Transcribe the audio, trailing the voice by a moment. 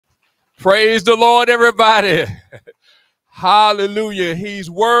Praise the Lord, everybody. Hallelujah. He's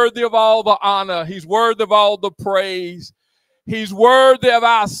worthy of all the honor. He's worthy of all the praise. He's worthy of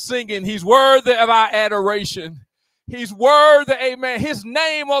our singing. He's worthy of our adoration. He's worthy, amen. His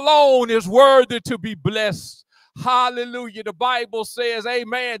name alone is worthy to be blessed. Hallelujah. The Bible says,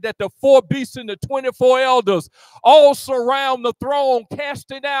 amen, that the 4 beasts and the 24 elders all surround the throne,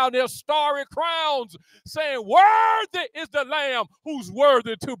 casting down their starry crowns, saying, worthy is the Lamb who's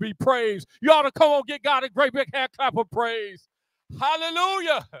worthy to be praised. You ought to come on, get God a great big hand clap of praise.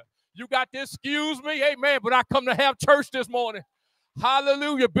 Hallelujah. You got to excuse me, amen, but I come to have church this morning.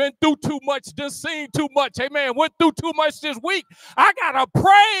 Hallelujah. Been through too much, just seen too much, amen. Went through too much this week. I got to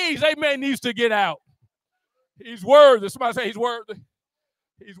praise, amen, needs to get out. He's worthy. Somebody say he's worthy.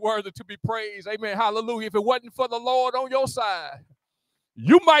 He's worthy to be praised. Amen. Hallelujah. If it wasn't for the Lord on your side,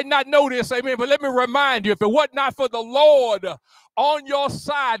 you might not know this. Amen. But let me remind you, if it was not for the Lord on your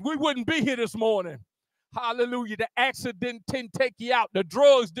side, we wouldn't be here this morning. Hallelujah. The accident didn't take you out. The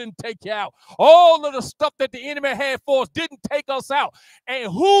drugs didn't take you out. All of the stuff that the enemy had for us didn't take us out. And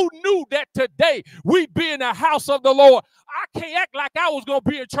who knew that today we'd be in the house of the Lord? I can't act like I was going to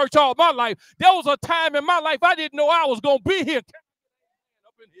be in church all my life. There was a time in my life I didn't know I was going to be here.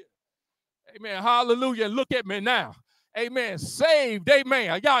 Up in here. Amen. Hallelujah. And look at me now. Amen. Saved.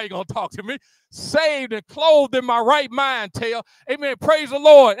 Amen. Y'all ain't going to talk to me. Saved and clothed in my right mind, tell. Amen. Praise the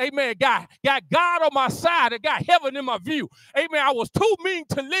Lord. Amen. Got God on my side and got heaven in my view. Amen. I was too mean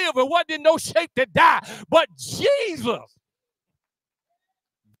to live and wasn't in no shape to die. But Jesus,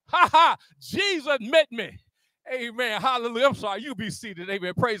 Jesus met me. Amen. Hallelujah. I'm sorry. You be seated.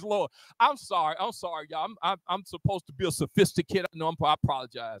 Amen. Praise the Lord. I'm sorry, y'all. I'm supposed to be a sophisticated. No, I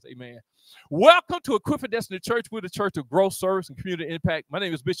apologize. Amen. Welcome to Equipping Destiny Church. We're the church of growth, service, and community impact. My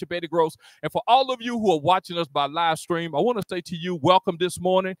name is Bishop Eddie Gross. And for all of you who are watching us by live stream, I want to say to you, welcome this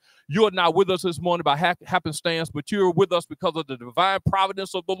morning. You are not with us this morning by happenstance, but you're with us because of the divine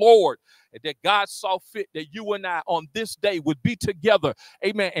providence of the Lord. And that God saw fit that you and I on this day would be together,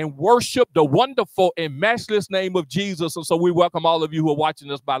 amen, and worship the wonderful and matchless name of Jesus. And so we welcome all of you who are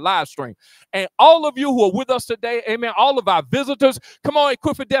watching us by live stream. And all of you who are with us today, amen, all of our visitors, come on,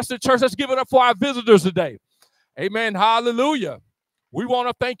 Equipping Destiny Church, let's give it up for our visitors today. Amen. Hallelujah. We want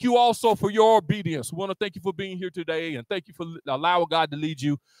to thank you also for your obedience. We want to thank you for being here today, and thank you for allowing God to lead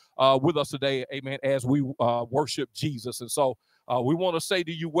you with us today, amen, as we worship Jesus. And so we want to say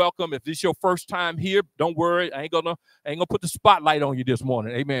to you, welcome. If this is your first time here, don't worry. I ain't gonna put the spotlight on you this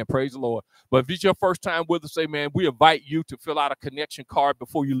morning. Amen. Praise the Lord. But if it's your first time with us, amen, we invite you to fill out a connection card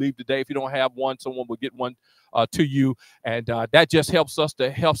before you leave today. If you don't have one, someone will get one to you. And that just helps us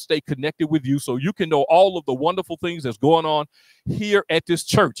to help stay connected with you so you can know all of the wonderful things that's going on here at this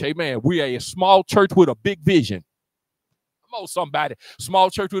church. Amen. We are a small church with a big vision. Come on, somebody. Small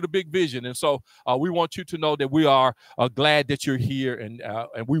church with a big vision. And so we want you to know that we are glad that you're here, and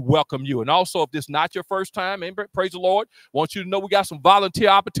we welcome you. And also, if this is not your first time, amen, praise the Lord, want you to know we got some volunteer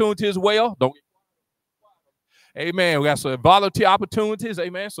opportunities as well. Amen. We got some volunteer opportunities,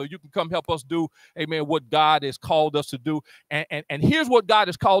 amen, so you can come help us do, amen, what God has called us to do. And here's what God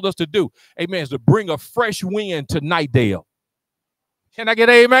has called us to do, amen, is to bring a fresh wind to Nightdale. Can I get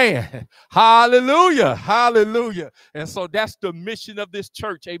amen? Hallelujah. Hallelujah. And so that's the mission of this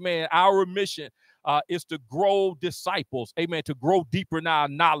church. Amen. Our mission is to grow disciples. Amen. To grow deeper in our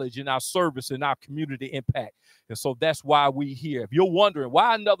knowledge, in our service, in our community impact. And so that's why we're here. If you're wondering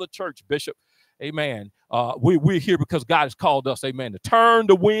why another church, Bishop, amen, we're here because God has called us, amen, to turn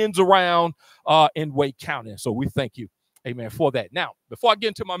the winds around in Wake County. So we thank you. Amen, for that. Now, before I get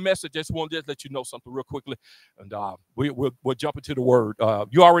into my message, I just want to let you know something real quickly, and we'll jump into the word.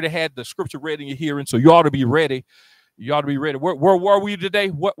 You already had the scripture read in your hearing, so you ought to be ready. You ought to be ready. Where were we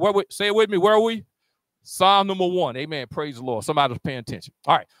today? Say it with me. Where are we? Psalm number 1. Amen. Praise the Lord. Somebody's paying attention.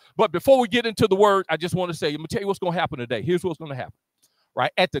 All right. But before we get into the word, I just want to say, I'm going to tell you what's going to happen today. Here's what's going to happen.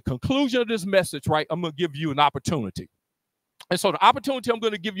 Right? At the conclusion of this message, right, I'm going to give you an opportunity. And so the opportunity I'm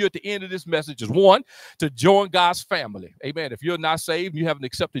going to give you at the end of this message is, one, to join God's family. Amen. If you're not saved, you haven't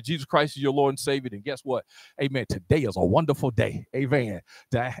accepted Jesus Christ as your Lord and Savior, then guess what? Amen. Today is a wonderful day. Amen.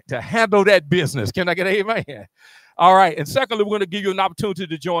 To handle that business. Can I get an amen? All right. And secondly, we're going to give you an opportunity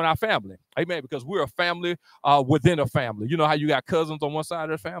to join our family. Amen. Because we're a family within a family. You know how you got cousins on one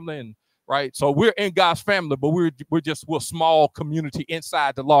side of the family, and right? So we're in God's family, but we're a small community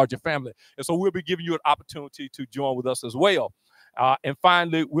inside the larger family. And so we'll be giving you an opportunity to join with us as well. And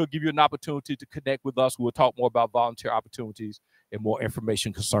finally, we'll give you an opportunity to connect with us. We'll talk more about volunteer opportunities and more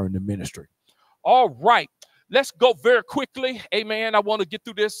information concerning the ministry. All right. Let's go very quickly. Amen. I want to get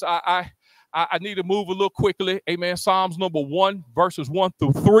through this. I need to move a little quickly. Amen. Psalms number 1, verses 1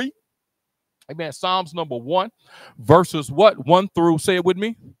 through 3. Amen. Psalms number 1, verses what? 1 through, say it with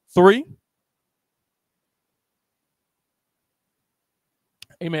me, 3.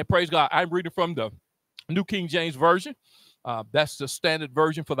 Amen. Praise God. I'm reading from the New King James Version. That's the standard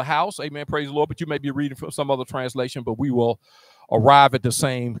version for the house. Amen. Praise the Lord. But you may be reading from some other translation, but we will arrive at the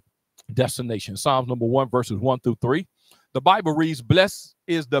same destination. Psalms number 1, verses 1 through 3. The Bible reads, "Blessed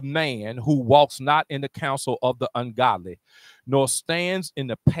is the man who walks not in the counsel of the ungodly, nor stands in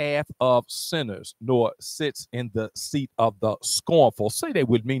the path of sinners, nor sits in the seat of the scornful." Say that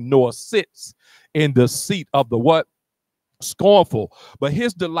with me, nor sits in the seat of the what? Scornful. But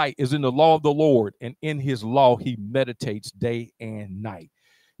his delight is in the law of the Lord, and in his law he meditates day and night.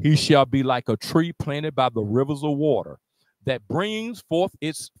 He shall be like a tree planted by the rivers of water, that brings forth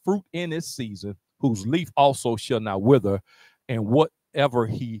its fruit in its season, whose leaf also shall not wither, and whatever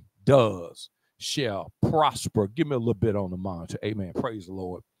he does shall prosper. Give me a little bit on the monitor. Amen. Praise the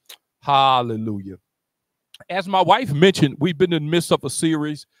Lord. Hallelujah. As my wife mentioned, we've been in the midst of a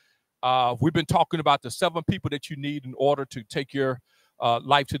series. We've been talking about the 7 people that you need in order to take your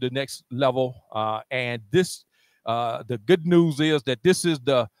life to the next level. And this, the good news is that this is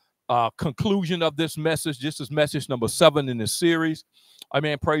the conclusion of this message. This is message number 7 in this series.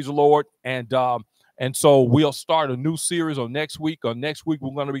 Amen. Praise the Lord. And so we'll start a new series on next week. On next week,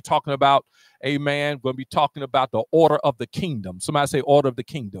 we're going to be talking about, amen, we're going to be talking about the order of the kingdom. Somebody say order of the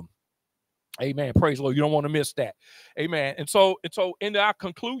kingdom. Amen. Praise the Lord. You don't want to miss that. Amen. And so in our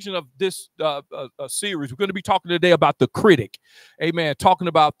conclusion of this series, we're going to be talking today about the critic. Amen. Talking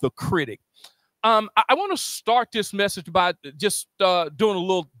about the critic. I want to start this message by just doing a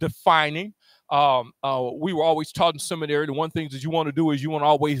little defining. We were always taught in seminary, the one thing that you want to do is you want to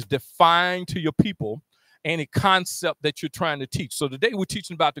always define to your people any concept that you're trying to teach. So today we're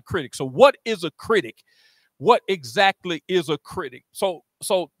teaching about the critic. So what is a critic? What exactly is a critic? So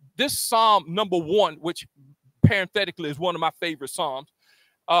this Psalm number 1, which parenthetically is one of my favorite Psalms,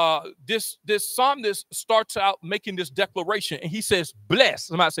 this psalmist starts out making this declaration, and he says, blessed.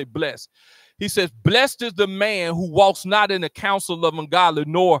 Somebody say blessed. He says, blessed is the man who walks not in the counsel of ungodly,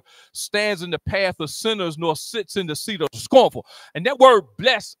 nor stands in the path of sinners, nor sits in the seat of the scornful. And that word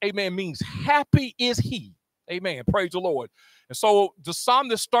blessed, amen, means happy is he. Amen. Praise the Lord. And so the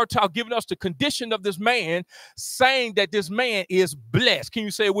psalmist starts out giving us the condition of this man, saying that this man is blessed. Can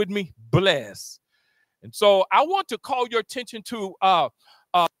you say it with me? Blessed. And so I want to call your attention to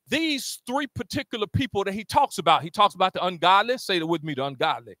these 3 particular people that he talks about. He talks about the ungodly. Say it with me, the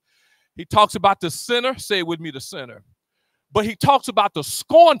ungodly. He talks about the sinner. Say it with me, the sinner. But he talks about the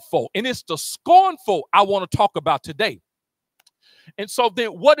scornful. And it's the scornful I want to talk about today. And so then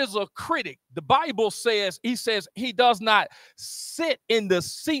what is a critic? The Bible says, he does not sit in the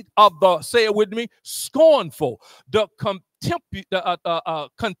seat of the, say it with me, scornful, the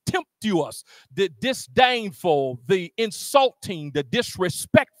contemptuous, the disdainful, the insulting, the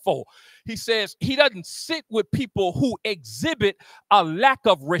disrespectful. He says he doesn't sit with people who exhibit a lack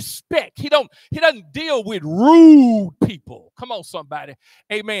of respect. He doesn't deal with rude people. Come on, somebody.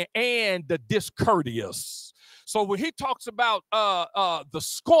 Amen. And the discourteous. So when he talks about the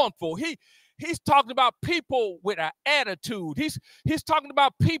scornful, he's talking about people with an attitude. He's talking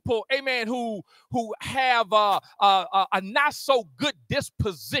about people, amen, who have a not so good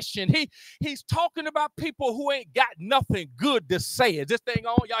disposition. He's talking about people who ain't got nothing good to say. Is this thing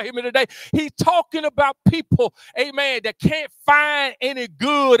on? Y'all hear me today? He's talking about people, amen, that can't find any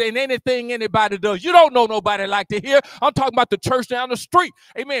good in anything anybody does. You don't know nobody like to hear. I'm talking about the church down the street.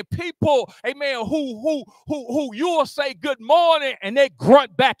 Amen. People, amen, who you'll say good morning and they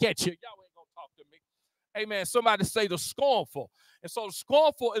grunt back at you. Y'all ain't gonna talk to me. Amen. Somebody say the scornful. And so the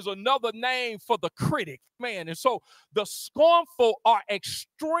scornful is another name for the critic. Man, and so the scornful are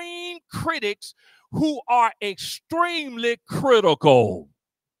extreme critics who are extremely critical.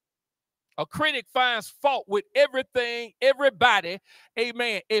 A critic finds fault with everything, everybody,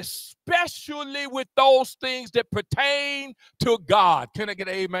 amen, especially with those things that pertain to God. Can I get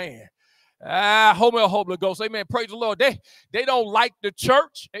an amen? Holy Ghost, amen. Praise the Lord. They don't like the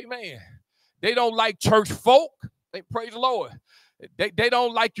church, amen. They don't like church folk. Praise the Lord. They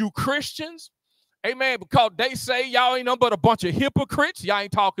don't like you Christians. Amen. Because they say y'all ain't nothing but a bunch of hypocrites. Y'all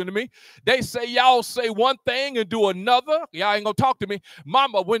ain't talking to me. They say y'all say one thing and do another. Y'all ain't gonna talk to me.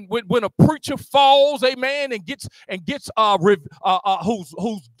 Mama, when a preacher falls, amen, and gets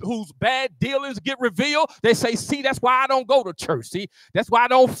whose bad dealings get revealed, they say, see, that's why I don't go to church. See, that's why I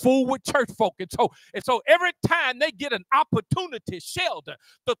don't fool with church folk. And so every time they get an opportunity, Sheldon,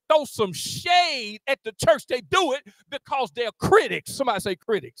 to throw some shade at the church, they do it because they're critics. Somebody say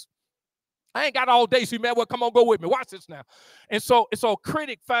critics. I ain't got all day. See, man, well, come on, go with me. Watch this now. And so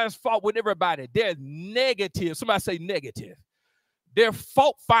critic finds fault with everybody. They're negative. Somebody say negative. They're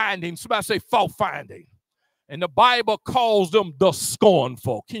fault finding. Somebody say fault finding. And the Bible calls them the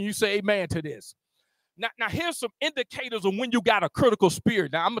scornful. Can you say amen to this? Now here's some indicators of when you got a critical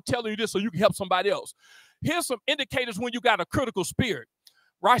spirit. Now, I'm going to tell you this so you can help somebody else. Here's some indicators when you got a critical spirit.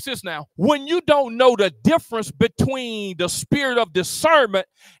 Write this now. When you don't know the difference between the spirit of discernment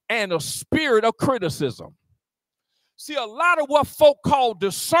and the spirit of criticism. See, a lot of what folk call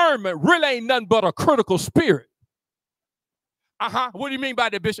discernment really ain't nothing but a critical spirit. What do you mean by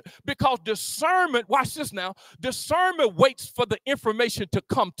that, Bishop? Because discernment, watch this now, discernment waits for the information to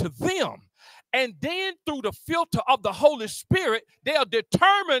come to them. And then through the filter of the Holy Spirit, they'll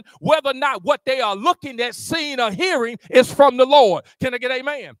determine whether or not what they are looking at, seeing, or hearing is from the Lord. Can I get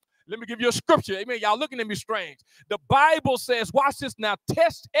amen? Let me give you a scripture. Amen. Y'all looking at me strange. The Bible says, watch this now,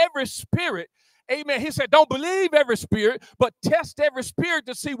 test every spirit. Amen. He said, don't believe every spirit, but test every spirit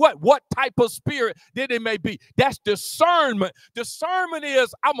to see what type of spirit that it may be. That's discernment. Discernment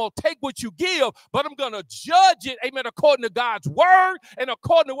is, I'm going to take what you give, but I'm going to judge it, amen, according to God's word and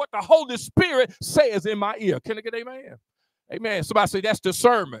according to what the Holy Spirit says in my ear. Can I get amen? Amen. Somebody say that's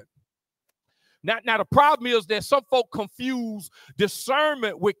discernment. Now the problem is that some folk confuse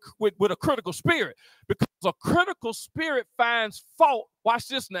discernment with a critical spirit, because a critical spirit finds fault. Watch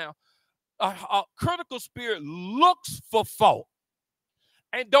this now. A critical spirit looks for fault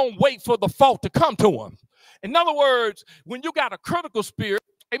and don't wait for the fault to come to him. In other words, when you got a critical spirit,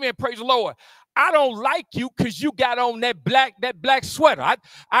 amen, praise the Lord, I don't like you because you got on that black sweater.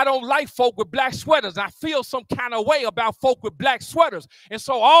 I don't like folk with black sweaters. I feel some kind of way about folk with black sweaters. And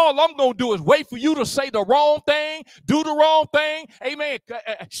so all I'm going to do is wait for you to say the wrong thing, do the wrong thing, amen,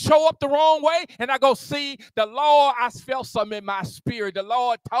 show up the wrong way. And I go, see, the Lord, I felt something in my spirit. The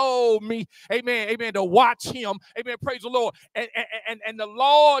Lord told me, amen, to watch him. Amen, praise the Lord. And the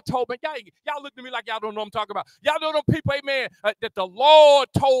Lord told me, y'all look at me like y'all don't know what I'm talking about. Y'all know them people, amen, that the Lord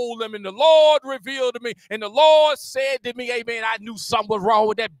told them and the Lord revealed to me, and the Lord said to me, amen, I knew something was wrong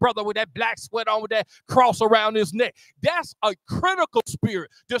with that brother with that black sweat on, with that cross around his neck. That's a critical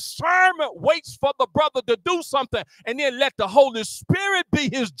spirit. Discernment waits for the brother to do something and then let the Holy Spirit be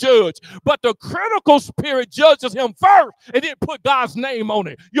his judge. But the critical spirit judges him first and then put God's name on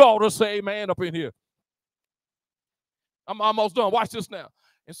it. You ought to say amen up in here. I'm almost done. Watch this now.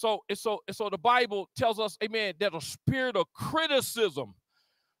 And so the Bible tells us, amen, that a spirit of criticism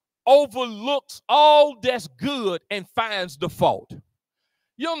overlooks all that's good and finds the fault.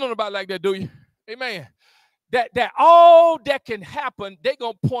 You don't know nobody like that, do you? Amen. That all that can happen, they're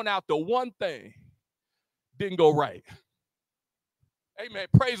going to point out the one thing didn't go right. Amen.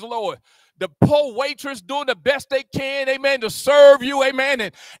 Praise the Lord. The poor waitress doing the best they can, amen, to serve you,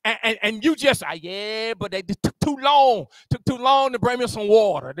 amen. And you just, yeah, but they took too long. Took too long to bring me some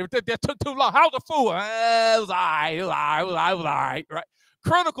water. They took too long. How's the food? It was all right, right?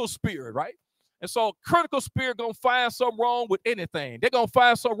 Critical spirit, right? And so critical spirit going to find something wrong with anything. They're going to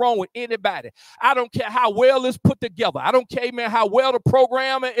find something wrong with anybody. I don't care how well it's put together. I don't care, man, how well the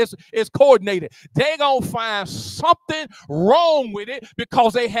program is coordinated. They're going to find something wrong with it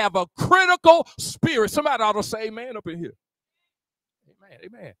because they have a critical spirit. Somebody ought to say amen up in here.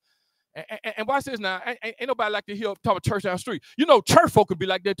 Amen, amen. And watch this now. Ain't nobody like to hear talk about church down the street. You know, church folk can be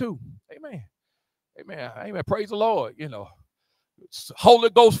like that too. Amen. Amen. Amen. Praise the Lord, you know.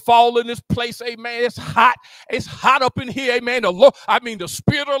 Holy Ghost fall in this place, amen. It's hot. It's hot up in here, amen. The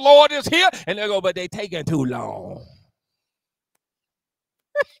Spirit of the Lord is here. And they go, but they taking too long.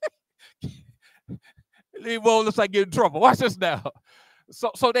 Leave on, looks like get in trouble. Watch this now.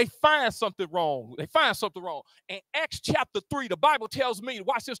 So they find something wrong. They find something wrong. In Acts chapter 3, the Bible tells me,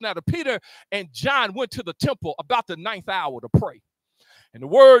 watch this now, that Peter and John went to the temple about the 9th hour to pray. And the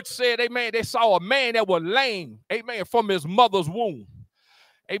word said, amen, they saw a man that was lame, amen, from his mother's womb.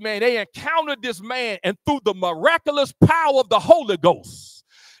 Amen. They encountered this man, and through the miraculous power of the Holy Ghost,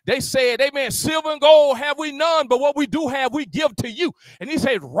 they said, amen, silver and gold have we none, but what we do have, we give to you. And he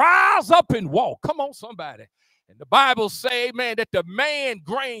said, rise up and walk. Come on, somebody. And the Bible say, amen, that the man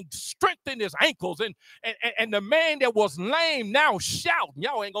gained strength in his ankles, and the man that was lame now shouting.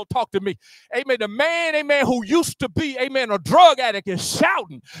 Y'all ain't gonna talk to me. Amen. The man, amen, who used to be, amen, a drug addict is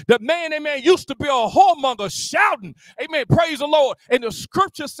shouting. The man, amen, used to be a whoremonger shouting. Amen. Praise the Lord. And the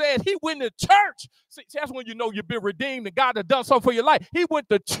scripture said he went to church. See, that's when you know you've been redeemed and God has done something for your life. He went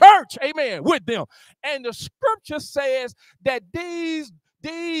to church, amen, with them. And the scripture says that these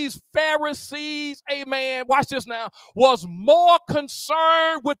Pharisees, amen, watch this now, was more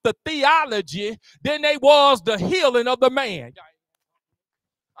concerned with the theology than they was the healing of the man.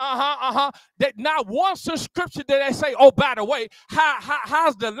 That not once in scripture did they say, oh, by the way,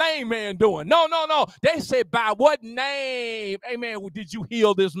 how's the lame man doing? No. They said, by what name, amen, did you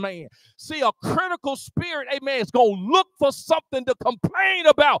heal this man? See, a critical spirit, amen, is going to look for something to complain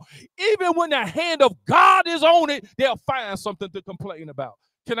about. Even when the hand of God is on it, they'll find something to complain about.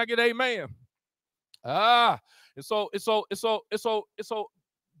 Can I get amen? And so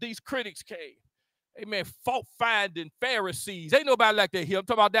these critics came. Amen. Fault finding Pharisees. Ain't nobody like that here. I'm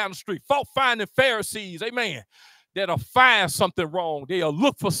talking about down the street. Fault finding Pharisees. Amen. That'll find something wrong. They'll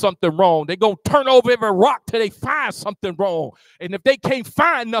look for something wrong. They're going to turn over every rock till they find something wrong. And if they can't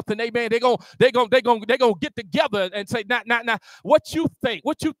find nothing, amen, they're going to get together and say, nah, what you think?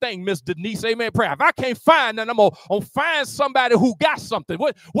 What you think, Miss Denise? Amen, prayer. If I can't find nothing, I'm going to find somebody who got something.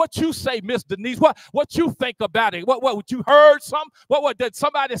 What you say, Miss Denise? What you think about it? What you heard something? What did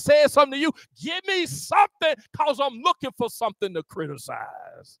somebody say something to you? Give me something, because I'm looking for something to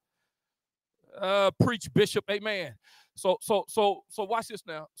criticize. Preach, Bishop, amen. So watch this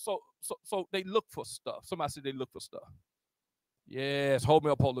now. So they look for stuff. Somebody said they look for stuff. Yes, hold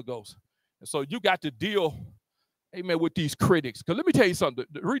me up, Holy Ghost. And so you got to deal, amen, with these critics. Because let me tell you something.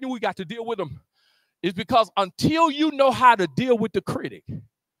 The reason we got to deal with them is because until you know how to deal with the critic,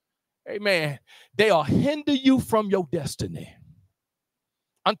 amen, they'll hinder you from your destiny.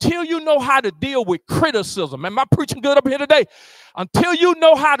 Until you know how to deal with criticism. Am I preaching good up here today? Until you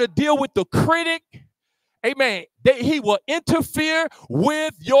know how to deal with the critic, amen, he will interfere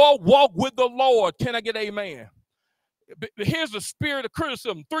with your walk with the Lord. Can I get amen? Here's the spirit of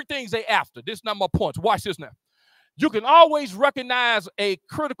criticism. 3 things they after. This is not my points. Watch this now. You can always recognize a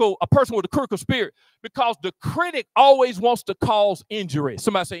person with a critical spirit, because the critic always wants to cause injury.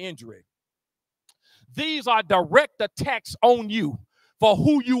 Somebody say injury. These are direct attacks on you for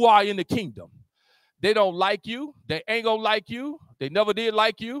who you are in the kingdom. They don't like you. They ain't gonna like you. They never did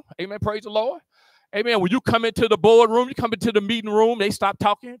like you. Amen. Praise the Lord. Amen. When you come into the boardroom, you come into the meeting room, they stop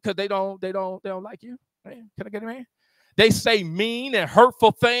talking because they don't like you. Can I get amen? They say mean and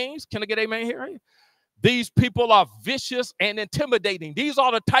hurtful things. Can I get amen here? These people are vicious and intimidating. These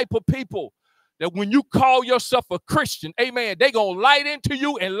are the type of people that when you call yourself a Christian, amen, they gonna light into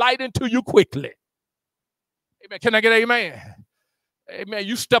you and light into you quickly. Amen. Can I get amen? Amen.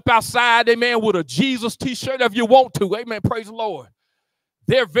 You step outside, amen, with a Jesus t-shirt if you want to. Amen. Praise the Lord.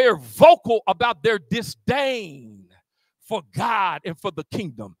 They're very vocal about their disdain for God and for the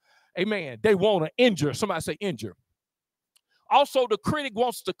kingdom. Amen. They want to injure. Somebody say injure. Also, the critic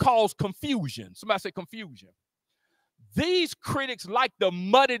wants to cause confusion. Somebody say confusion. These critics like to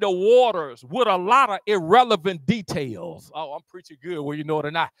muddy the waters with a lot of irrelevant details. Oh, I'm preaching good, well, you know it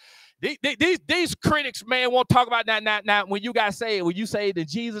or not. These critics, man, won't talk about that. Now, when you guys say it, will you say the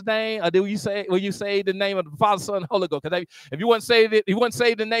Jesus name, or will you say the name of the Father, Son, and Holy Ghost? Because if you wouldn't say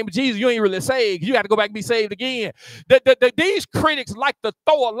the name of Jesus, you ain't really saved. You got to go back and be saved again. These critics like to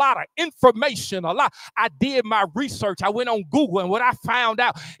throw a lot of information. I did my research. I went on Google, and what I found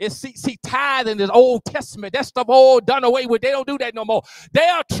out is see tithing in the Old Testament. That stuff all done away with. They don't do that no more. They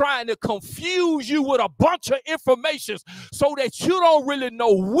are trying to confuse you with a bunch of information so that you don't really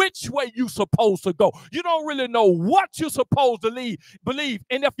know which way you're supposed to go. You don't really know what you're supposed to believe.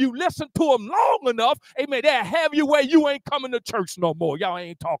 And if you listen to them long enough, amen, they'll have you where you ain't coming to church no more. Y'all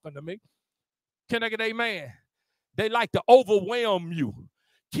ain't talking to me. Can I get amen? They like to overwhelm you.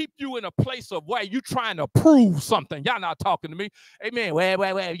 Keep you in a place of where you trying to prove something. Y'all not talking to me. Amen. Well,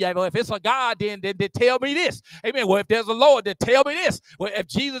 if it's a God, then tell me this. Amen. Well, if there's a Lord, then tell me this. Well, if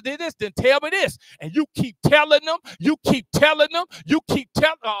Jesus did this, then tell me this. And you keep telling them. You keep telling them. You keep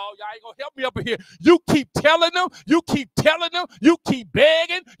telling. Oh, y'all ain't gonna help me up in here. You keep telling them. You keep telling them. You keep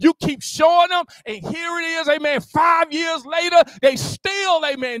begging. You keep showing them. And here it is. Amen. 5 years later, they still,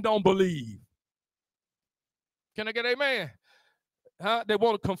 amen, don't believe. Can I get amen? They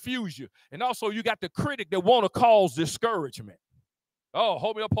want to confuse you. And also you got the critic that want to cause discouragement. Oh,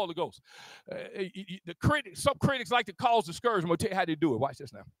 hold me up, Holy Ghost. Some critics like to cause discouragement. I'll tell you how they do it. Watch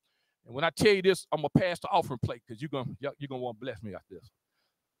this now. And when I tell you this, I'm going to pass the offering plate because you're gonna want to bless me after this.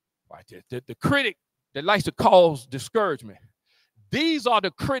 Right there. The critic that likes to cause discouragement. These are the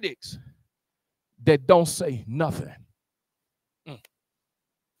critics that don't say nothing.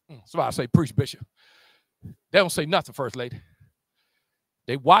 That's why I say preach, Bishop. They don't say nothing, First Lady.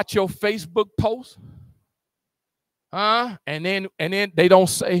 They watch your Facebook post, and then they don't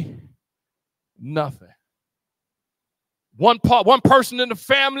say nothing. One person in the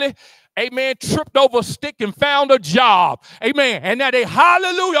family, amen, tripped over a stick and found a job, amen. And now they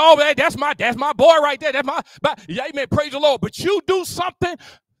hallelujah, oh, that's my boy right there. Yeah, amen. Praise the Lord. But you do something.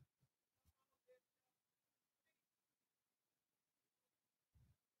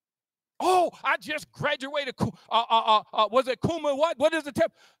 Oh, I just graduated. Was it Kuma what? What is the term?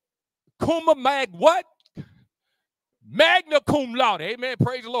 Kuma mag what? Magna cum laude. Amen.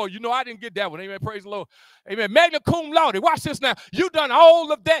 Praise the Lord. You know, I didn't get that one. Amen. Praise the Lord. Amen. Magna cum laude. Watch this now. You done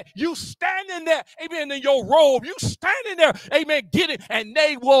all of that. You standing there. Amen. In your robe. You standing there. Amen. Get it. And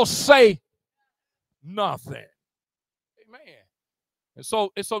they will say nothing. Amen. And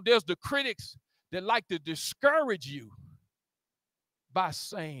so there's the critics that like to discourage you by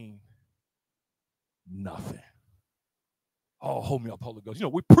saying nothing. Oh, hold me up, Holy Ghost. You know,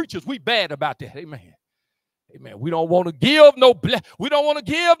 we preachers, we bad about that. Amen. Amen. We don't want to give no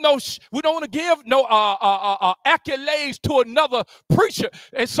accolades to another preacher.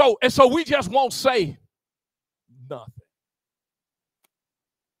 And so we just won't say nothing.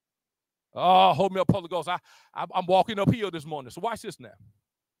 Oh, hold me up, Holy Ghost. I'm walking uphill this morning. So watch this now.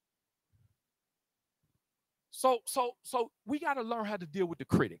 So we got to learn how to deal with the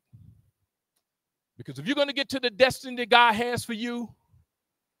critic. Because if you're going to get to the destiny that God has for you,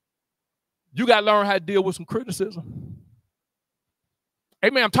 you got to learn how to deal with some criticism.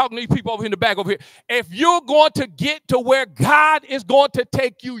 Amen. I'm talking to these people over here in the back over here. If you're going to get to where God is going to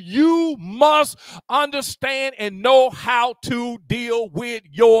take you, you must understand and know how to deal with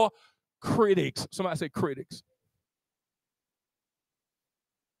your critics. Somebody say critics.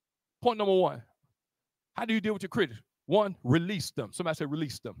 Point number one. How do you deal with your critics? One, release them. Somebody say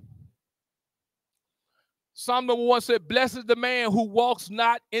release them. Psalm number 1 said, blessed is the man who walks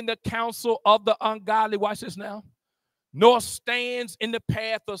not in the counsel of the ungodly. Watch this now. Nor stands in the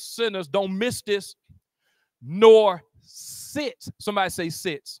path of sinners. Don't miss this. Nor sits. Somebody say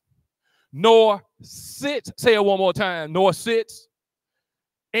sits. Nor sits. Say it one more time. Nor sits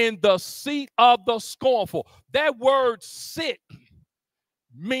in the seat of the scornful. That word sit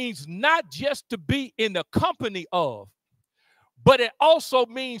means not just to be in the company of, but it also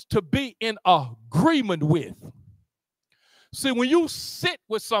means to be in agreement with. See, when you sit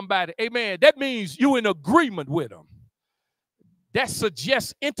with somebody, amen, that means you're in agreement with them. That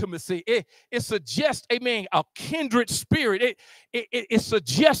suggests intimacy. It suggests, amen, a kindred spirit. It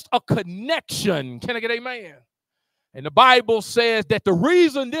suggests a connection. Can I get amen? And the Bible says that the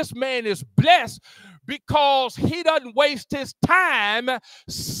reason this man is blessed because he doesn't waste his time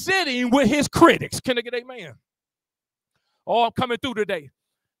sitting with his critics. Can I get amen? Oh, I'm coming through today.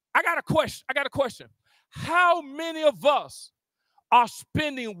 I got a question. How many of us are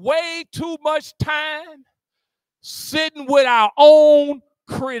spending way too much time sitting with our own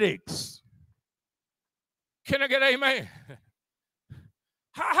critics? Can I get amen?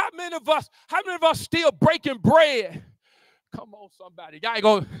 How many of us still breaking bread? Come on, somebody. Y'all ain't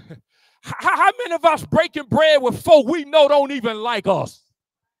gonna, how many of us breaking bread with folk we know don't even like us?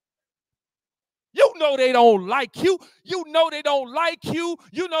 You know they don't like you. You know they don't like you.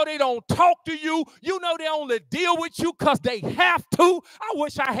 You know they don't talk to you. You know they only deal with you because they have to. I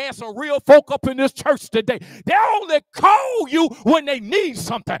wish I had some real folk up in this church today. They only call you when they need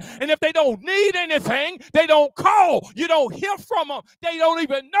something. And if they don't need anything, they don't call. You don't hear from them. They don't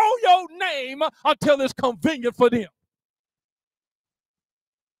even know your name until it's convenient for them.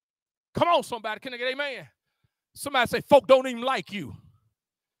 Come on, somebody. Can I get amen? Somebody say, folk don't even like you.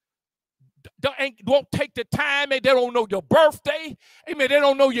 Won't take the time. They don't know your birthday. Amen. They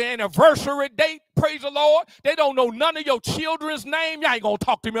don't know your anniversary date. Praise the Lord. They don't know none of your children's name. Y'all ain't going to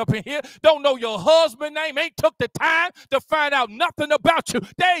talk to me up in here. Don't know your husband's name. Ain't took the time to find out nothing about you.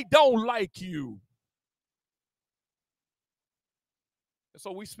 They don't like you. And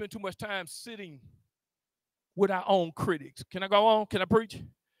so we spend too much time sitting with our own critics. Can I go on? Can I preach?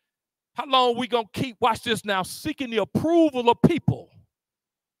 How long are we going to keep, watch this now, seeking the approval of people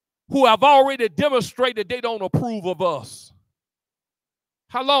who have already demonstrated they don't approve of us?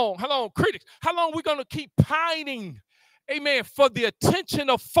 How long, critics? How long are we going to keep pining, amen, for the attention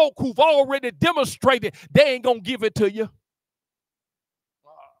of folk who've already demonstrated they ain't going to give it to you?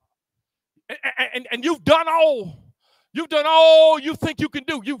 And you've done all. You've done all you think you can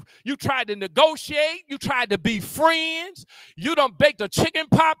do. You tried to negotiate. You tried to be friends. You done baked a chicken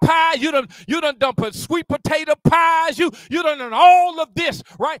pot pie. You done put sweet potato pies. You done all of this,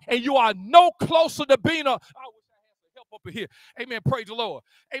 right? And you are no closer to being a, I wish I had some help up in here. Amen. Praise the Lord.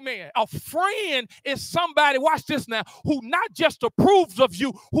 Amen. A friend is somebody, watch this now, who not just approves of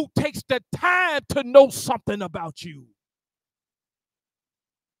you, who takes the time to know something about you.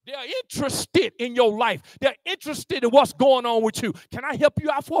 They're interested in your life. They're interested in what's going on with you. Can I help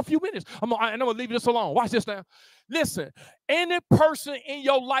you out for a few minutes? I'm going to leave this alone. Watch this now. Listen, any person in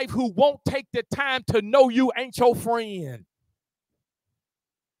your life who won't take the time to know you ain't your friend.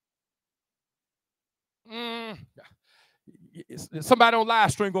 Somebody on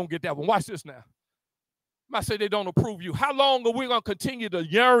live stream going to get that one. Watch this now. I say they don't approve you. How long are we going to continue the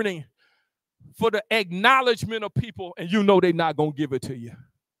yearning for the acknowledgement of people and you know they're not going to give it to you?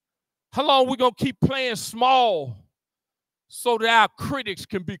 How long are we going to keep playing small so that our critics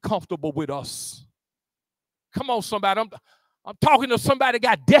can be comfortable with us? Come on, somebody. I'm talking to somebody that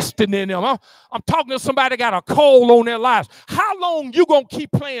got destiny in them. I'm talking to somebody that got a call on their lives. How long you going to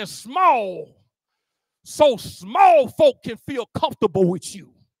keep playing small so small folk can feel comfortable with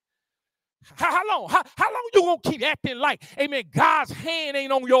you? How long? How long you going to keep acting like, amen, God's hand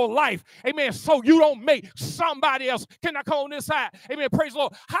ain't on your life, amen, so you don't make somebody else? Can I come on this side? Amen, praise the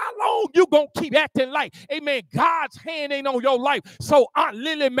Lord. How long you going to keep acting like, amen, God's hand ain't on your life, so Aunt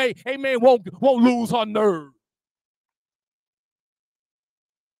Lily Mae, amen, won't lose her nerve?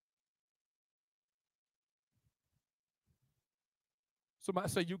 Somebody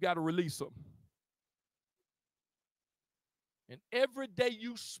say you got to release them. And every day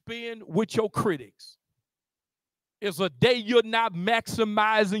you spend with your critics is a day you're not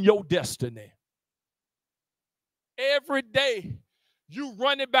maximizing your destiny. Every day you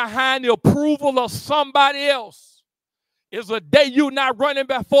running behind the approval of somebody else is a day you're not running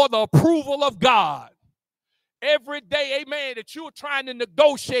before the approval of God. Every day, amen, that you're trying to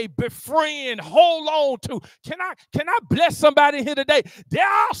negotiate, befriend, hold on to. Can I bless somebody here today? There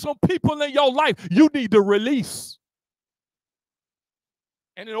are some people in your life you need to release.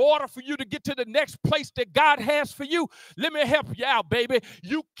 And in order for you to get to the next place that God has for you, let me help you out, baby.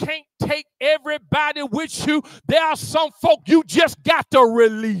 You can't take everybody with you. There are some folk you just got to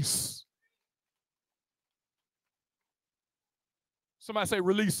release. Somebody say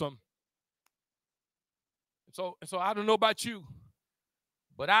release them. So I don't know about you,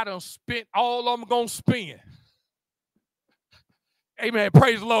 but I done spent all I'm going to spend. Amen.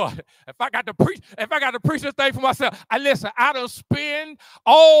 Praise the Lord. If I got to preach this thing for myself, I done spend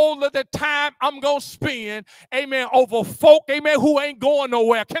all of the time I'm going to spend, amen, over folk, amen, who ain't going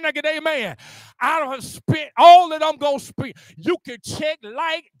nowhere. Can I get amen? I done spent all that I'm going to spend. You can check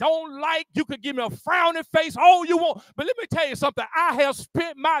like, don't like. You can give me a frowning face, all you want. But let me tell you something. I have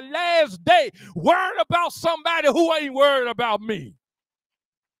spent my last day worrying about somebody who ain't worried about me.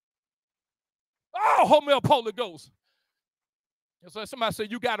 Oh, hold me up, Holy Ghost. And so somebody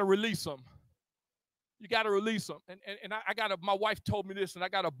said, you got to release them. You got to release them. And I got to, my wife told me this, and I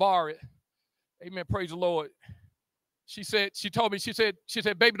got to borrow it. Amen. Praise the Lord. She told me,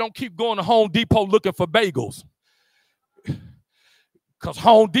 baby, don't keep going to Home Depot looking for bagels. Because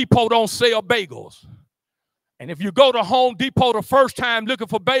Home Depot don't sell bagels. And if you go to Home Depot the first time looking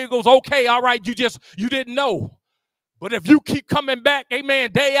for bagels, okay, all right, you didn't know. But if you keep coming back,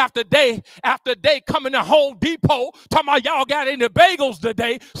 amen, day after day, coming to Home Depot, talking about y'all got any bagels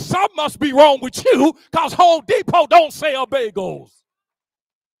today, something must be wrong with you because Home Depot don't sell bagels.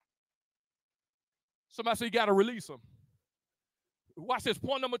 Somebody say you got to release them. Watch this.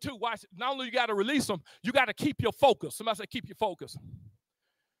 Point number 2. Watch. Not only you got to release them, you got to keep your focus. Somebody say keep your focus.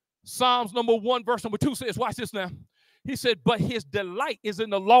 Psalms number 1, verse number 2 says, watch this now. He said, but his delight is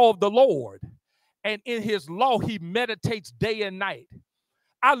in the law of the Lord, and in his law he meditates day and night.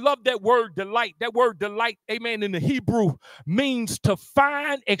 I love that word delight. That word delight, amen, in the Hebrew means to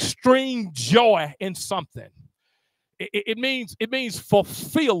find extreme joy in something. It means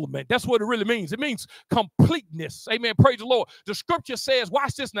fulfillment. That's what it really means. It means completeness. Amen. Praise the Lord. The scripture says,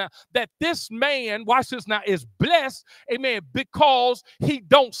 watch this now, that this man, watch this now, is blessed, amen, because he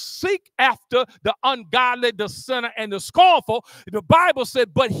don't seek after the ungodly, the sinner, and the scornful. The Bible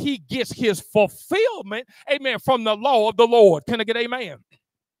said, but he gets his fulfillment, amen, from the law of the Lord. Can I get amen?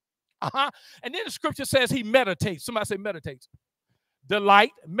 And then the scripture says he meditates. Somebody say meditates.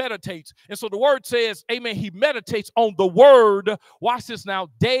 Delight, meditates. And so the word says, amen, he meditates on the word, watch this now,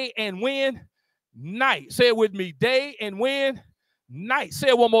 day and when? Night. Say it with me, day and when? Night. Say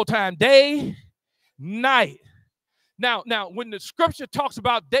it one more time, day, night. Now, when the scripture talks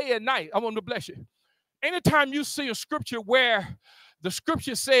about day and night, I want to bless you. Anytime you see a scripture where the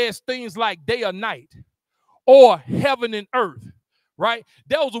scripture says things like day or night or heaven and earth, right?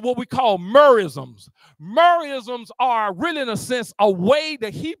 Those are what we call merisms. Merisms are really, in a sense, a way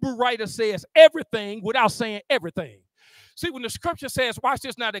the Hebrew writer says everything without saying everything. See, when the scripture says, watch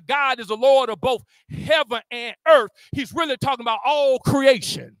this now, that God is the Lord of both heaven and earth, he's really talking about all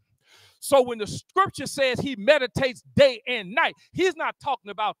creation. So when the scripture says he meditates day and night, he's not talking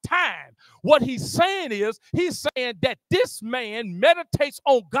about time. What he's saying is, he's saying that this man meditates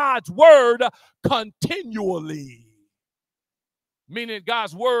on God's word continually. Meaning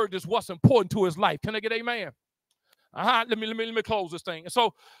God's word is what's important to his life. Can I get amen? Let me close this thing.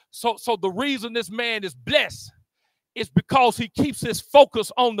 So the reason this man is blessed it's because he keeps his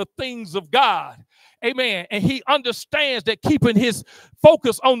focus on the things of God. Amen. And he understands that keeping his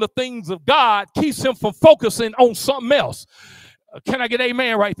focus on the things of God keeps him from focusing on something else. Can I get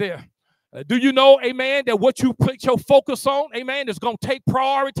amen right there? Do you know, amen, that what you put your focus on, amen, is going to take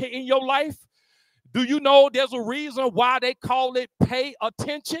priority in your life? Do you know there's a reason why they call it pay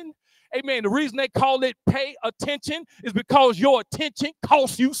attention? Amen. The reason they call it pay attention is because your attention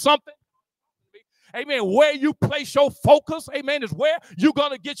costs you something. Amen. Where you place your focus, amen, is where you're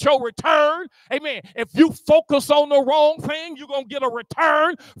going to get your return. Amen. If you focus on the wrong thing, you're going to get a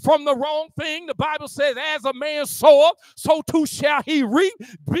return from the wrong thing. The Bible says, as a man soweth, so too shall he reap.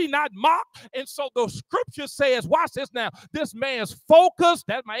 Be not mocked. And so the scripture says, watch this now, this man's focus,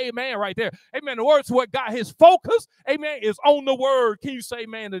 that's my amen right there. Amen. The words what got his focus, amen, is on the word. Can you say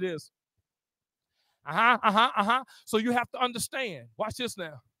amen to this? So you have to understand, watch this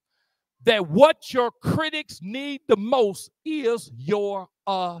now, that what your critics need the most is your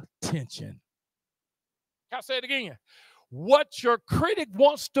attention. Can I say it again? What your critic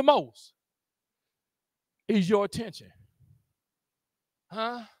wants the most is your attention.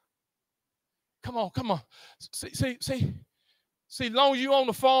 Huh? Come on. See, long as you on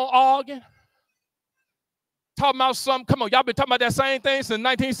the phone arguing, talking about something, come on, y'all been talking about that same thing since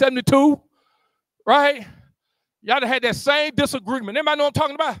 1972, right? Y'all done had that same disagreement. Anybody know what I'm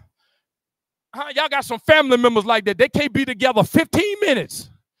talking about? Y'all got some family members like that. They can't be together 15 minutes.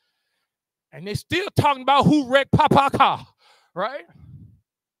 And they still talking about who wrecked Papa's car. Right?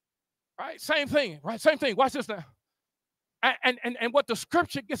 Right? Same thing. Right? Same thing. Watch this now. And what the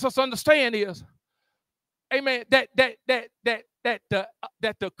scripture gets us to understand is, amen, that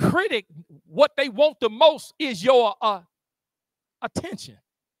the critic, what they want the most is your attention.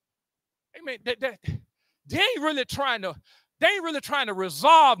 Amen. They ain't really trying to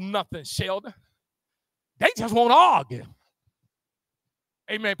resolve nothing, Sheldon. They just want to argue.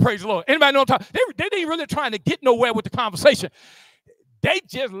 Amen. Praise the Lord. Anybody know what I'm talking? They ain't really trying to get nowhere with the conversation. They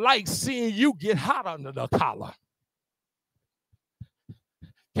just like seeing you get hot under the collar.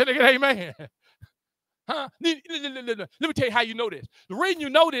 Can I get amen? Huh? Let me tell you how you know this. The reason you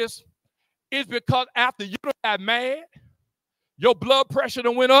know this is because after you got mad, your blood pressure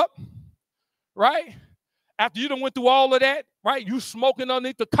done went up, right? After you done went through all of that, right? You smoking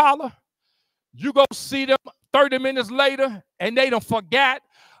underneath the collar. You go see them 30 minutes later, and they done forgot.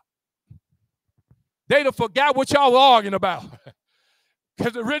 They done forgot what y'all were arguing about.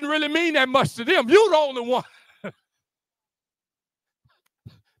 Because it didn't really mean that much to them. You the only one.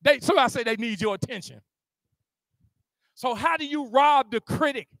 Somebody say they need your attention. So how do you rob the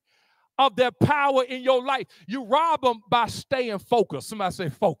critic of their power in your life? You rob them by staying focused. Somebody say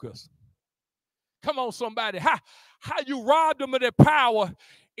focus. Come on, somebody. How you rob them of their power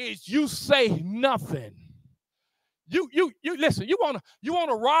is you say nothing. You listen. You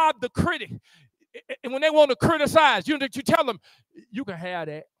wanna rob the critic, and when they want to criticize, you tell them you can have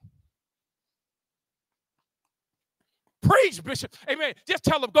that. Preach, Bishop. Amen. Just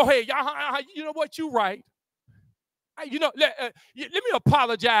tell them, go ahead. You know what? You right. Let me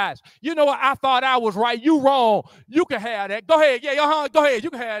apologize. You know what? I thought I was right. You wrong. You can have that. Go ahead. Yeah. Go ahead.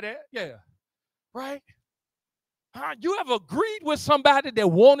 You can have that. Yeah. Right? You ever agreed with somebody that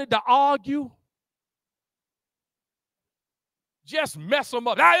wanted to argue? Just mess them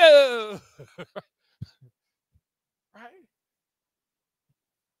up. Right?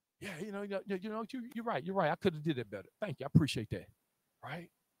 Yeah, you're right. You're right. I could have did it better. Thank you. I appreciate that. Right?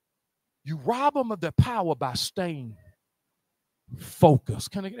 You rob them of their power by staying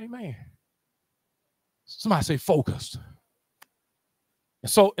focused. Can I get amen? Somebody say focused. And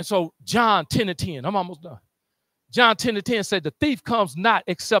so John 10:10, I'm almost done. John 10:10 said, the thief comes not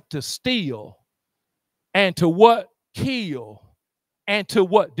except to steal and to what? Kill and to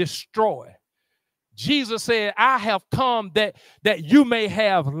what? Destroy. Jesus said, I have come that you may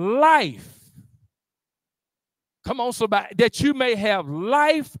have life. Come on, somebody. That you may have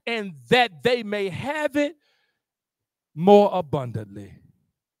life and that they may have it more abundantly.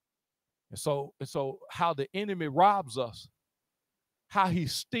 And so how the enemy robs us, how he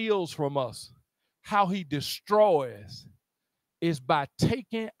steals from us, how he destroys is by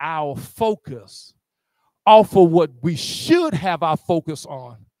taking our focus off of what we should have our focus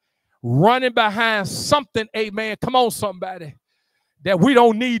on, running behind something, amen. Come on, somebody, that we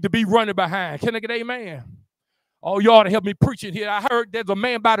don't need to be running behind. Can I get amen? Oh, you ought to help me preach it here. I heard there's a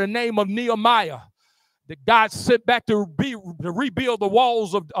man by the name of Nehemiah that God sent back to rebuild the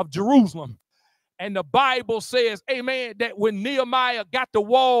walls of Jerusalem. And the Bible says, amen, that when Nehemiah got the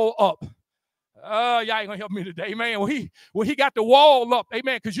wall up, Y'all ain't gonna help me today, man. When he got the wall up,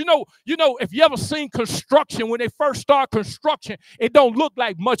 amen. Because you know, if you ever seen construction, when they first start construction, it don't look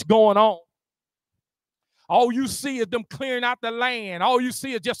like much going on. All you see is them clearing out the land. All you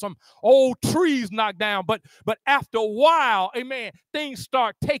see is just some old trees knocked down. But after a while, amen, things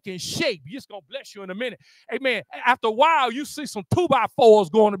start taking shape. It's going to bless you in a minute. Amen. After a while, you see some 2x4s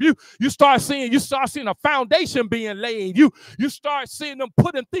going up. You start seeing a foundation being laid. You start seeing them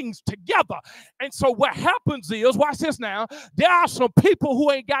putting things together. And so what happens is, watch this now, there are some people who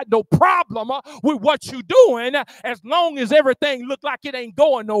ain't got no problem with what you're doing as long as everything look like it ain't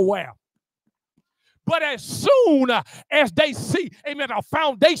going nowhere. But as soon as they see, amen, a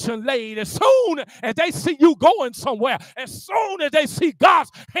foundation laid, as soon as they see you going somewhere, as soon as they see God's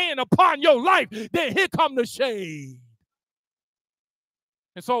hand upon your life, then here come the shade.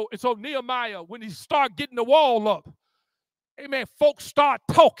 And so Nehemiah, when he started getting the wall up, amen, folks start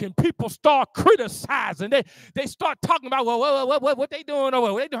talking. People start criticizing. They start talking about, well, what they doing?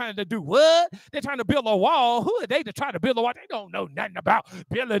 What they trying to do? What? They're trying to build a wall. Who are they to try to build a wall? They don't know nothing about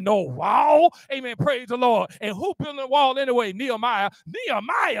building no wall. Amen, praise the Lord. And who building a wall anyway? Nehemiah.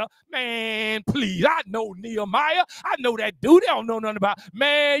 Nehemiah, man, please. I know Nehemiah. I know that dude. They don't know nothing about.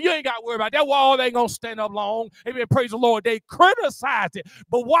 Man, you ain't got to worry about that wall. Ain't going to stand up long. Amen, praise the Lord. They criticized it.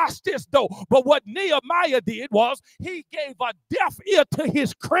 But watch this, though. But what Nehemiah did was he gave a deaf ear to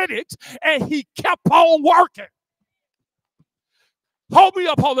his critics, and he kept on working. Hold me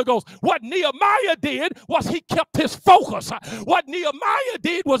up, Holy Ghost. What Nehemiah did was he kept his focus. What Nehemiah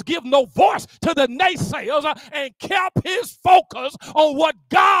did was give no voice to the naysayers and kept his focus on what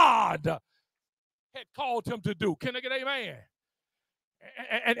God had called him to do. Can I get amen?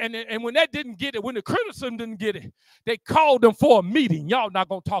 And when that didn't get it, when the criticism didn't get it, they called them for a meeting. Y'all not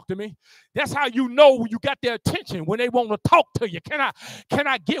going to talk to me. That's how you know when you got their attention, when they want to talk to you. Can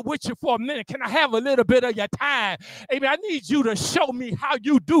I get with you for a minute? Can I have a little bit of your time? Amen. I need you to show me how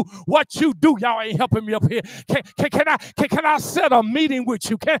you do what you do. Y'all ain't helping me up here. Can I set a meeting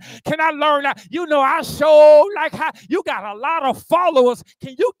with you? Can I learn that? You know, I show like how you got a lot of followers.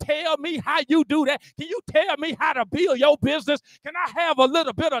 Can you tell me how you do that? Can you tell me how to build your business? Can I have a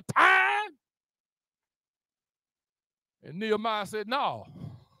little bit of time? And Nehemiah said, no.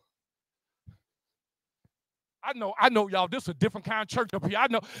 I know, y'all, this is a different kind of church up here. I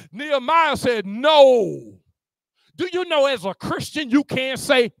know. Nehemiah said, no. Do you know as a Christian, you can't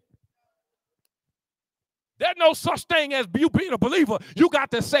say, there's no such thing as you being a believer. You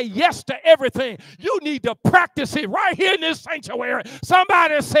got to say yes to everything. You need to practice it right here in this sanctuary.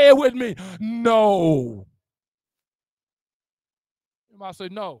 Somebody say it with me. No. I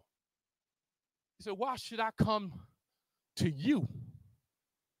said, no. He said, why should I come to you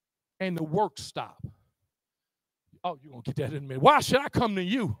and the work stop? Oh, you're going to get that in a minute. Why should I come to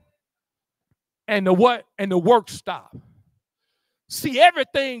you and the what? And the work stop. See,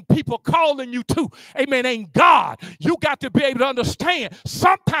 everything people calling you to, amen, ain't God. You got to be able to understand.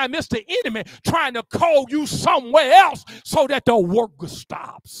 Sometimes it's the enemy trying to call you somewhere else so that the work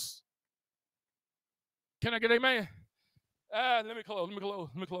stops. Can I get amen? Let me close.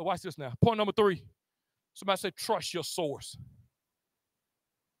 Watch this now. Point number 3. Somebody said, trust your source.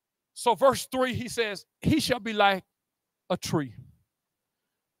 So verse 3, he says, he shall be like a tree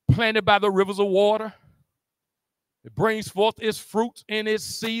planted by the rivers of water. It brings forth its fruit in its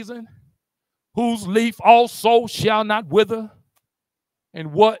season, whose leaf also shall not wither,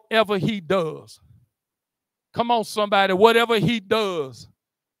 and whatever he does, come on, somebody, whatever he does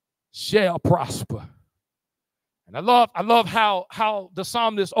shall prosper. And I love how the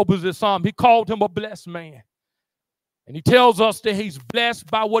psalmist opens this psalm. He called him a blessed man. And he tells us that he's blessed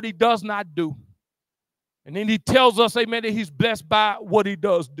by what he does not do. And then he tells us, amen, that he's blessed by what he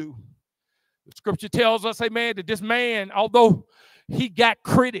does do. The scripture tells us, amen, that this man, although he got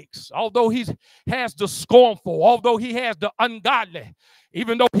critics, although he has the scornful, although he has the ungodly,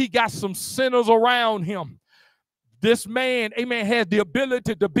 even though he got some sinners around him, this man, amen, has the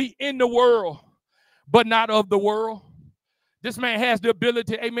ability to be in the world, but not of the world. This man has the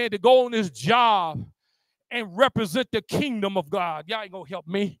ability, amen, to go on his job and represent the kingdom of God. Y'all ain't gonna help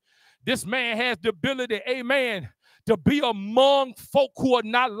me. This man has the ability, amen, to be among folk who are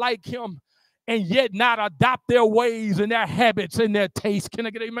not like him and yet not adopt their ways and their habits and their tastes. Can I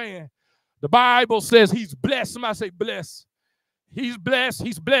get amen? The Bible says he's blessed. Somebody say blessed. He's blessed.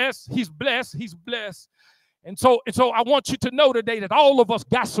 He's blessed. He's blessed. He's blessed. And so I want you to know today that all of us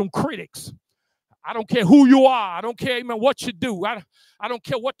got some critics. I don't care who you are. I don't care, amen, what you do. I don't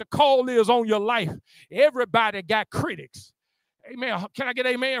care what the call is on your life. Everybody got critics. Amen. Can I get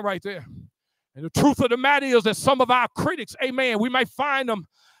amen right there? And the truth of the matter is that some of our critics, amen, we might find them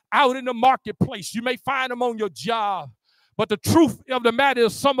out in the marketplace. You may find them on your job. But the truth of the matter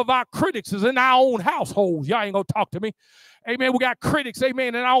is some of our critics is in our own households. Y'all ain't going to talk to me. Amen. We got critics,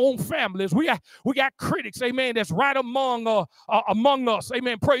 amen, in our own families. We got critics, amen, that's right among us.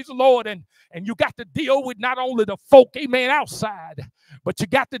 Amen. Praise the Lord. And you got to deal with not only the folk, amen, outside, but you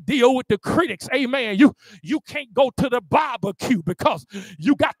got to deal with the critics. Amen. You can't go to the barbecue because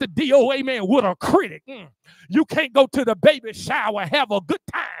you got to deal, amen, with a critic. You can't go to the baby shower, have a good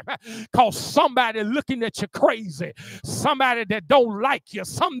time because somebody looking at you crazy. Somebody that don't like you.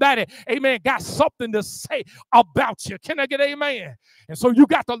 Somebody, amen, got something to say about you. Can I get amen? And so you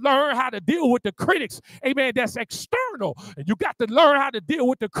got to learn how to deal with the critics, amen, that's external. And you got to learn how to deal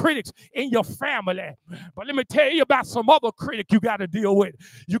with the critics in your family. But let me tell you about some other critic you got to deal with.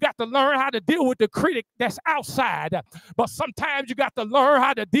 You got to learn how to deal with the critic that's outside. But sometimes you got to learn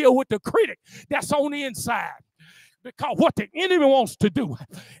how to deal with the critic that's on the inside. Because what the enemy wants to do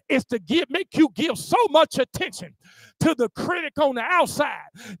is to make you give so much attention to the critic on the outside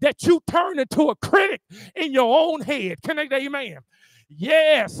that you turn into a critic in your own head. Can I say amen?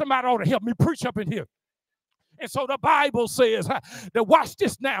 Yeah, somebody ought to help me preach up in here. And so the Bible says that, watch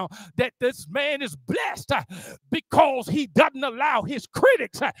this now, that this man is blessed because he doesn't allow his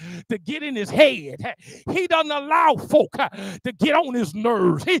critics to get in his head. He doesn't allow folk to get on his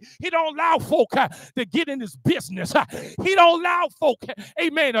nerves. He don't allow folk to get in his business. He don't allow folk,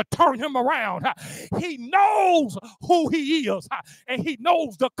 amen, to turn him around. He knows who he is, and he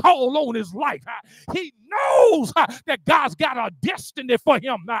knows the call on his life. He knows that God's got a destiny for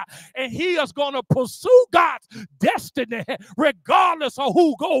him, and he is going to pursue God's destiny regardless of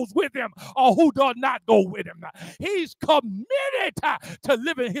who goes with him or who does not go with him. He's committed to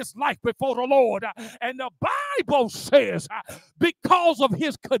living his life before the Lord, and the Bible says because of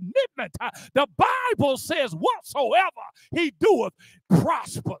his commitment, the Bible says whatsoever he doeth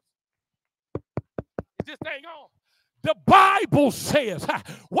prospers. Is this thing on? The Bible says,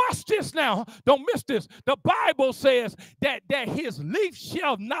 watch this now, don't miss this. The Bible says that his leaf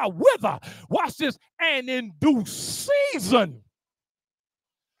shall not wither. Watch this, and in due season.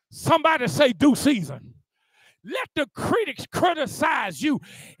 Somebody say due season. Let the critics criticize you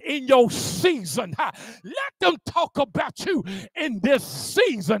in your season. Let them talk about you in this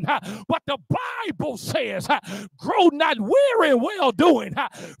season. But the Bible says, grow not weary in well-doing,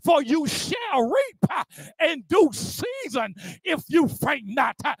 for you shall reap in due season if you faint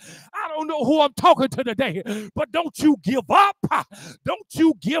not. I don't know who I'm talking to today, but don't you give up. Don't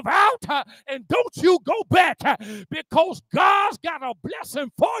you give out, and don't you go back, because God's got a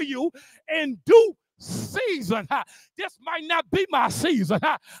blessing for you in due season. This might not be my season.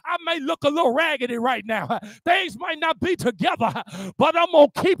 I may look a little raggedy right now. Things might not be together, but I'm going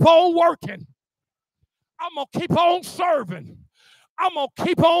to keep on working. I'm going to keep on serving. I'm going to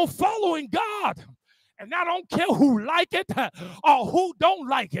keep on following God. And I don't care who like it or who don't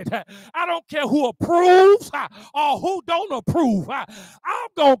like it. I don't care who approves or who don't approve. I'm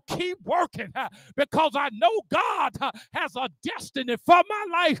going to keep working because I know God has a destiny for my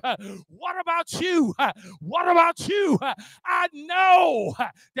life. What about you? What about you? I know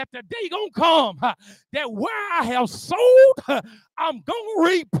that the day going to come that where I have sowed, I'm going to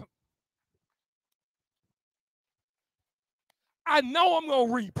reap. I know I'm going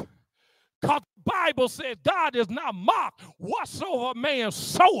to reap. Because the Bible says God is not mocked. Whatsoever man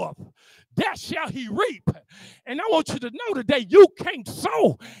soweth, that shall he reap. And I want you to know today, you can't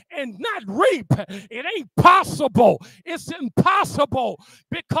sow and not reap. It ain't possible. It's impossible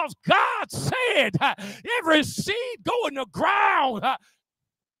because God said every seed go in the ground.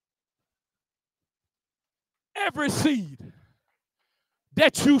 Every seed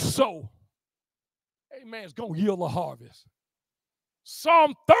that you sow, amen, is going to yield a harvest.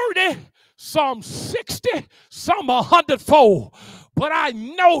 Some 30, some 60, some 100-fold. But I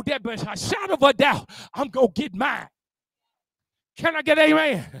know that by a shadow of a doubt, I'm going to get mine. Can I get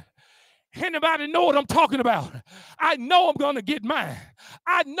amen? Anybody know what I'm talking about? I know I'm going to get mine.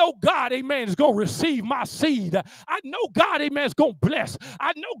 I know God, amen, is going to receive my seed. I know God, amen, is going to bless.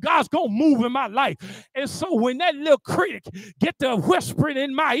 I know God's going to move in my life. And so when that little critic get to whispering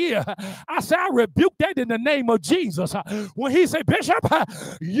in my ear, I say, I rebuke that in the name of Jesus. When he say, Bishop,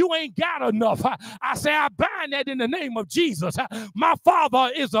 you ain't got enough, I say, I bind that in the name of Jesus. My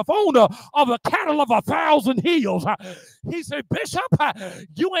father is the owner of the cattle of 1,000 hills. He said, Bishop,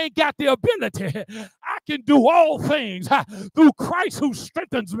 you ain't got the ability. I can do all things through Christ who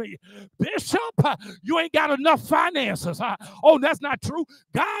strengthens me. Bishop, you ain't got enough finances. Oh, that's not true.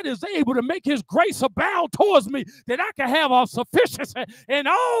 God is able to make his grace abound towards me that I can have a sufficiency in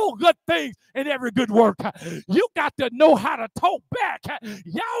all good things and every good work. You got to know how to talk back.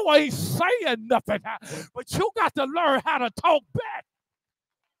 Y'all ain't saying nothing, but you got to learn how to talk back.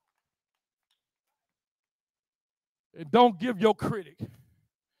 And don't give your critic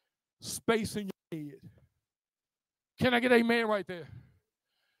space in your head. Can I get amen right there?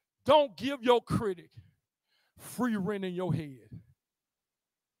 Don't give your critic free rein in your head.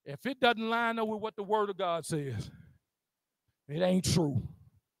 If it doesn't line up with what the word of God says, it ain't true.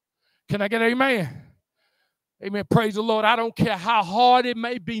 Can I get amen? Amen. Praise the Lord. I don't care how hard it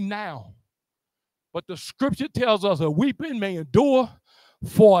may be now, but the scripture tells us a weeping may endure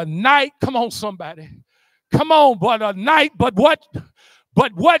for a night. Come on, somebody. Come on, but a night, but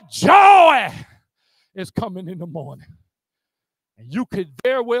what joy is coming in the morning. And you could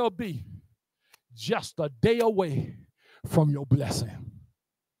very well be just a day away from your blessing.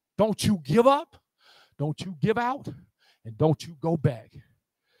 Don't you give up, don't you give out, and don't you go back.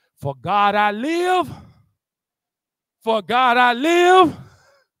 For God I live, for God I live,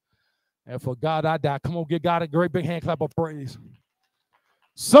 and for God I die. Come on, give God a great big hand clap of praise.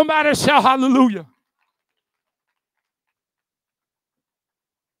 Somebody shout hallelujah.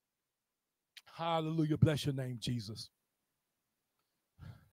 Hallelujah. Bless your name, Jesus.